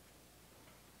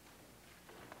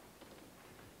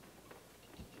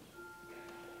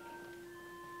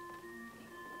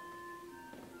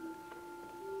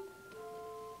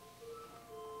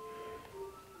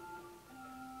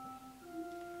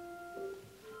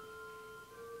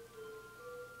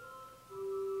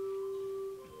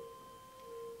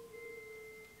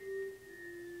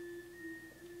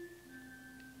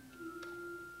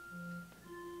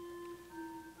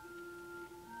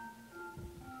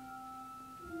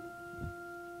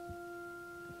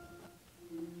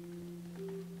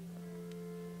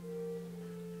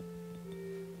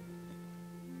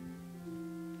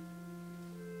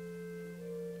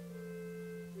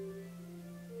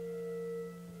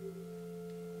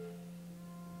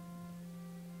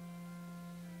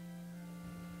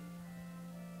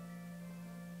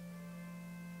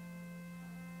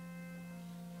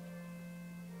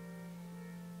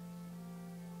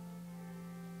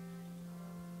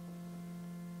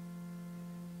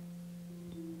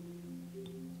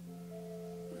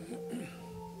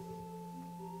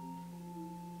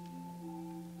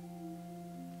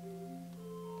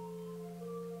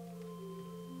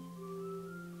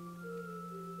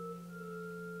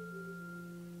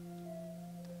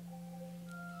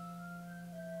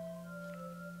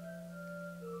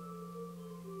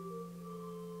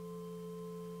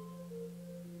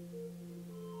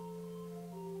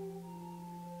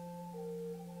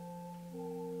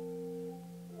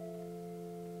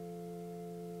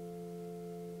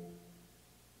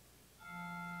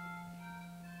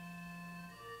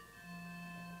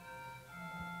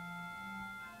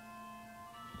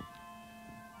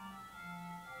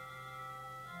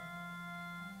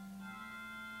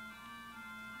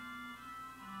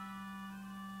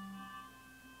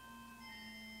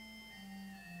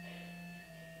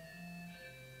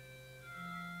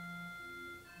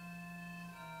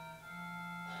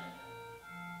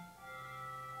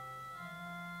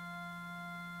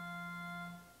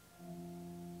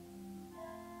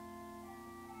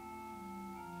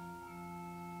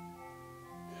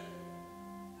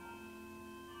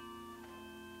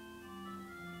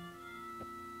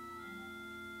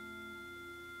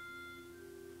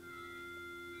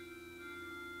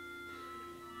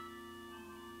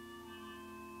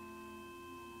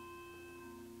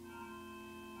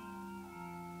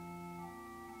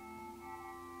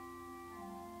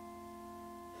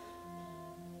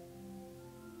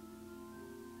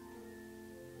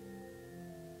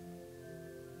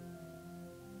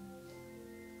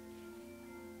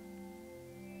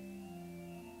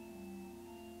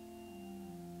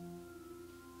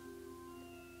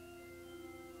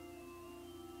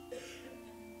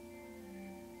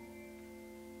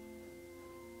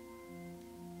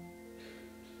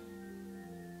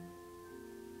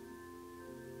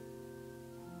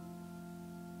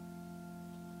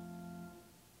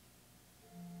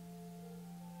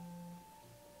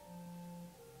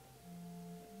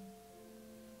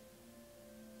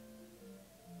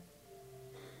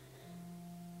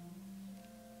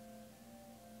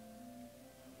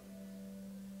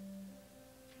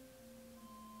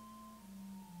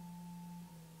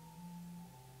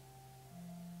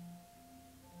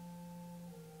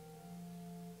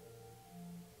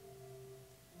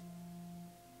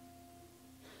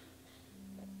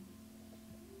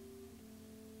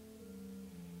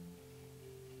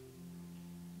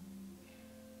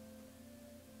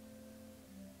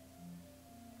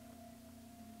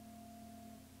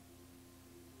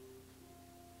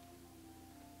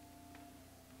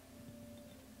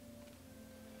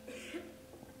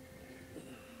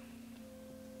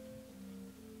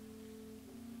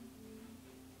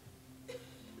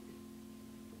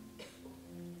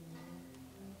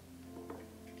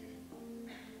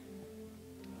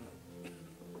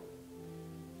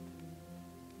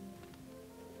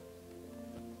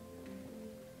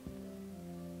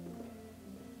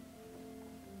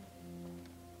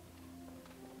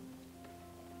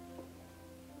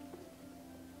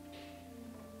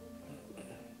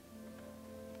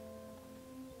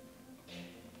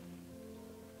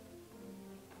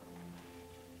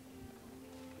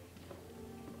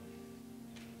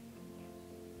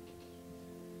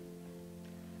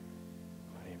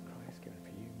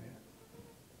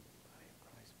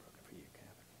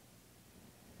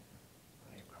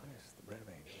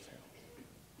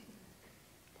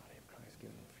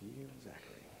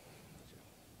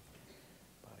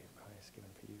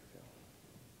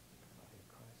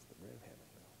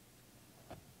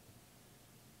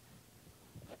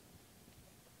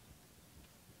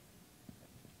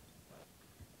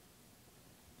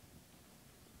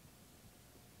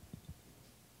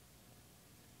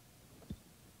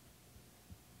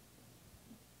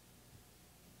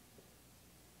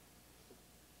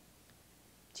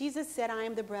 Jesus said, I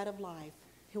am the bread of life.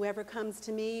 Whoever comes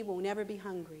to me will never be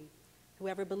hungry.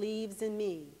 Whoever believes in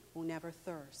me will never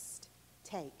thirst.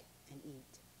 Take and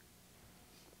eat.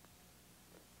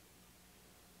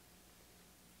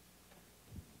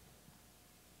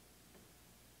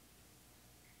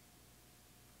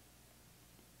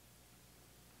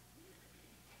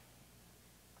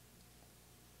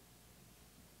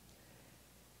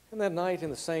 And that night, in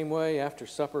the same way, after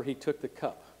supper, he took the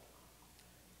cup,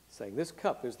 saying, This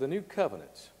cup is the new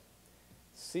covenant,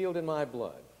 sealed in my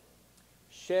blood,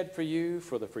 shed for you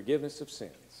for the forgiveness of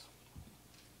sins.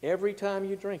 Every time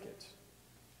you drink it,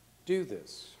 do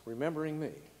this, remembering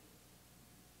me.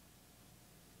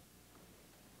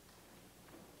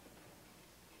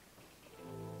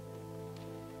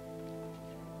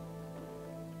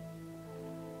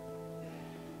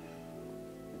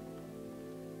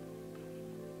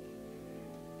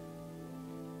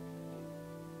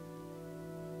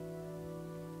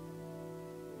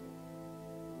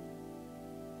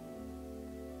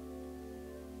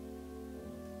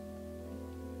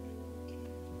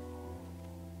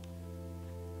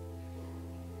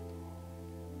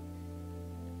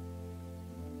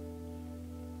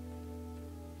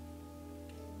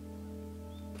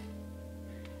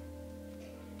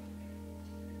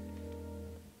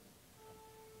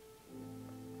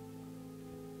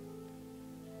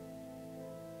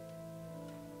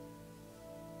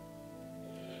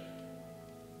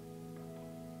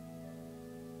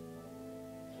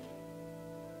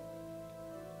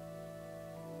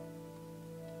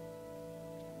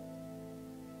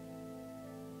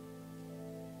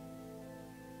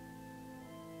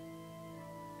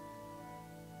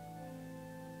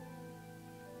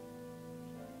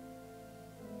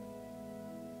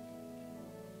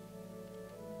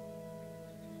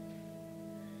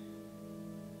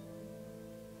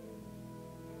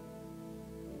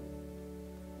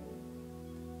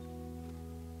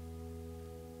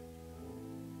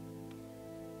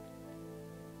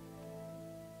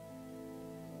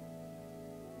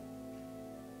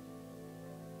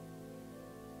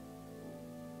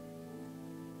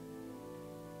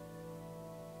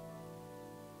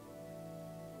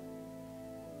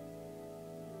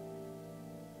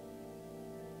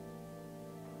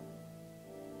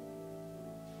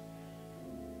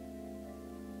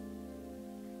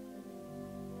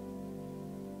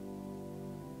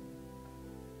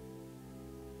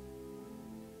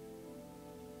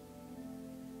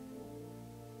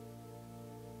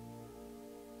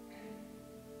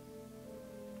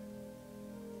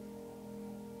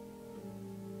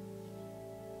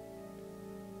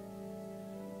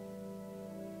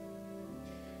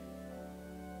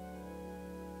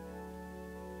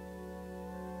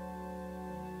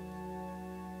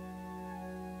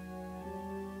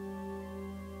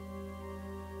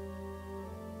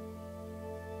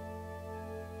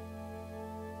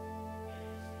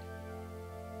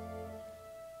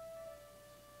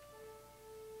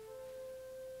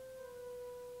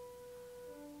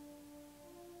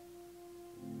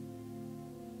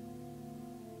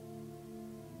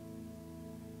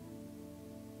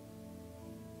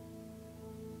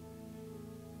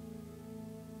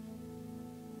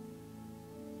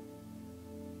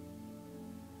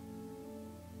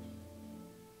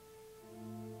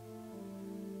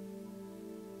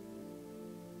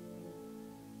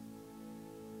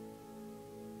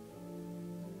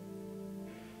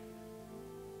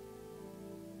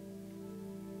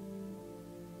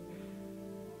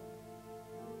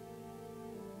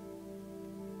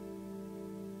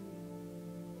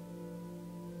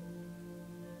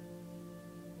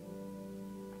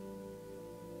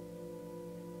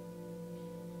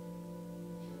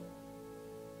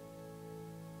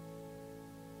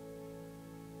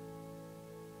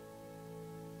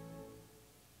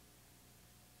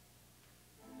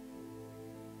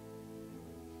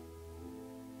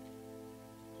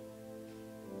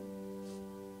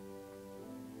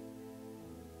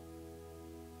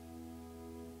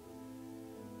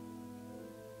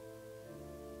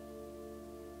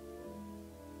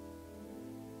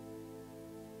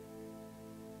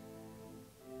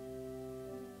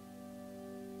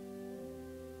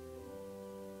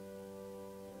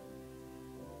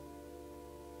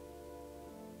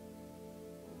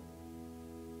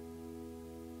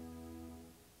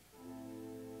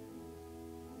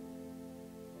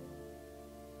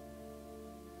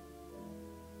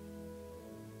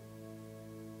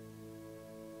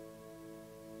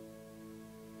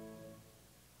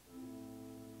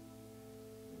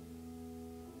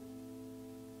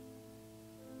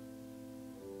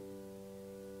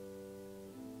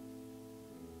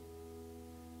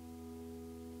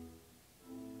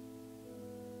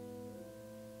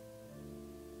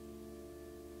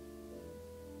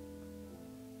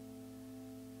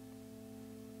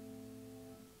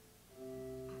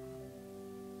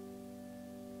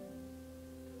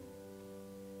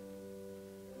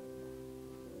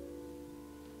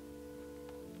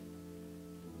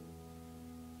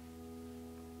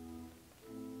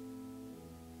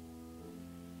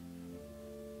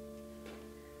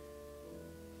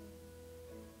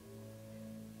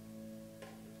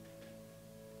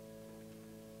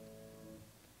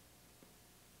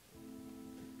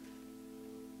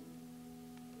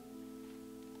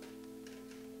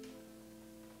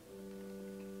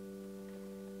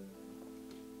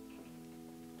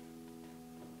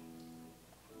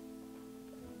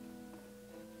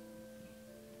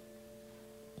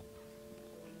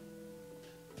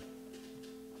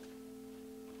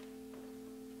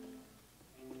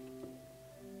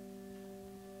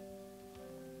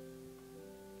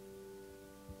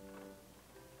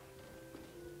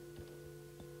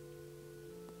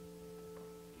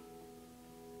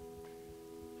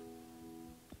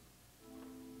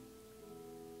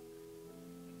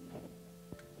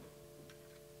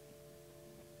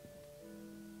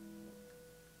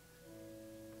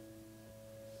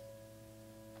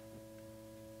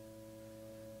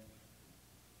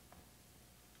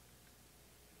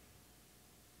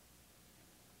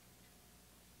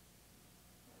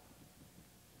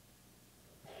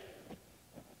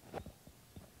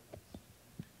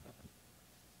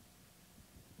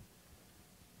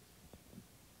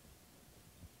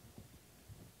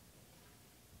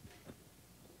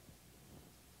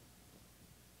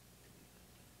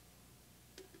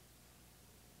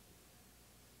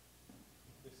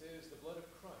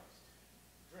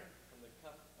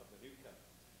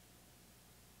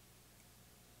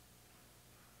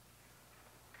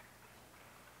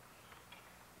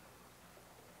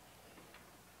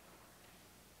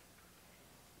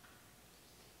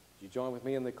 join with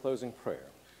me in the closing prayer?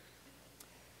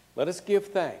 Let us give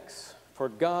thanks, for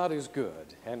God is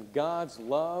good, and God's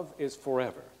love is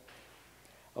forever.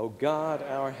 O God,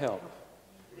 our help,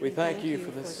 we thank you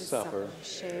for this supper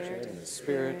shared in the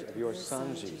Spirit of your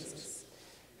Son, Jesus,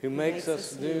 who makes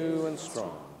us new and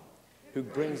strong, who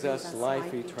brings us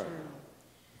life eternal.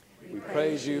 We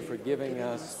praise you for giving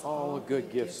us all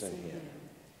good gifts in him,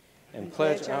 and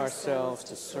pledge ourselves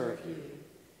to serve you,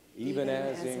 even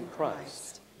as in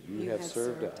Christ you have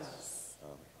served us.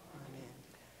 Amen.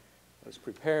 Let's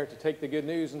prepare to take the good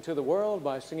news into the world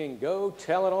by singing Go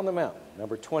Tell It on the Mountain,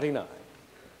 number 29.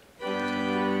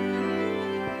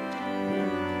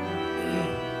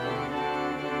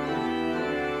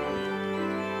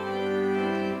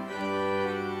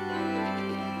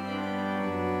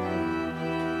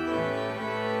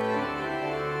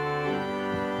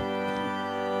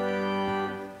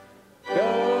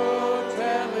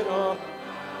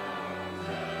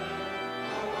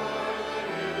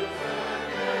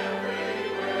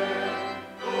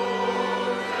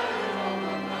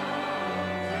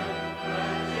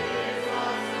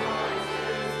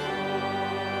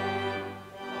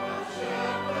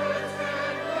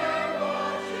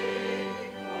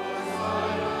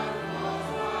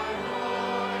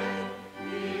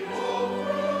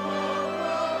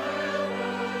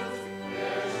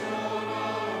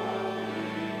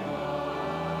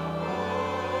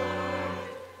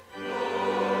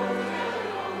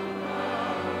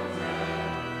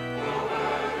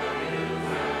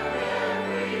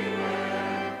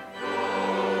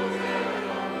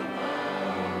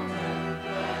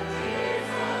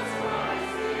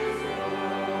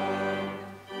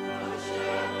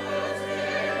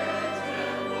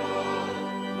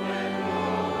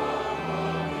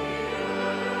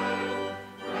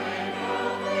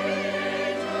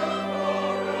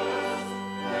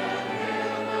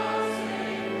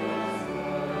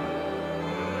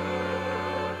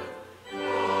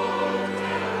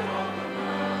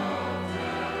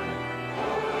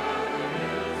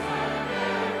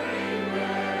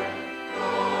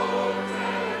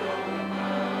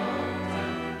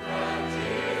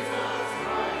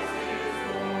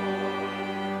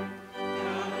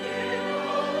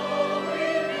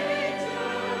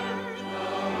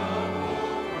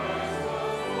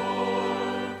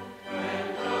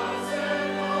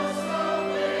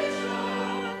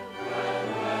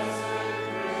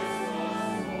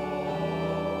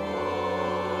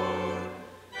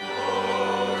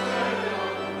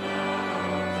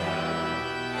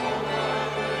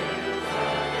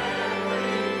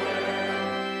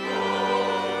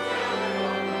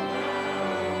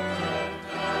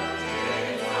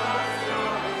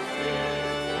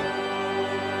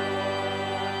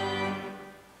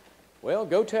 Well,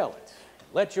 go tell it.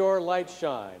 Let your light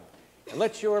shine, and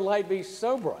let your light be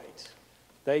so bright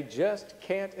they just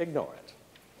can't ignore it.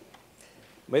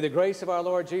 May the grace of our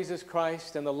Lord Jesus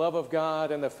Christ and the love of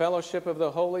God and the fellowship of the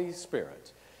Holy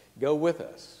Spirit go with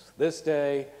us this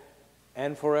day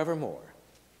and forevermore.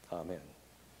 Amen.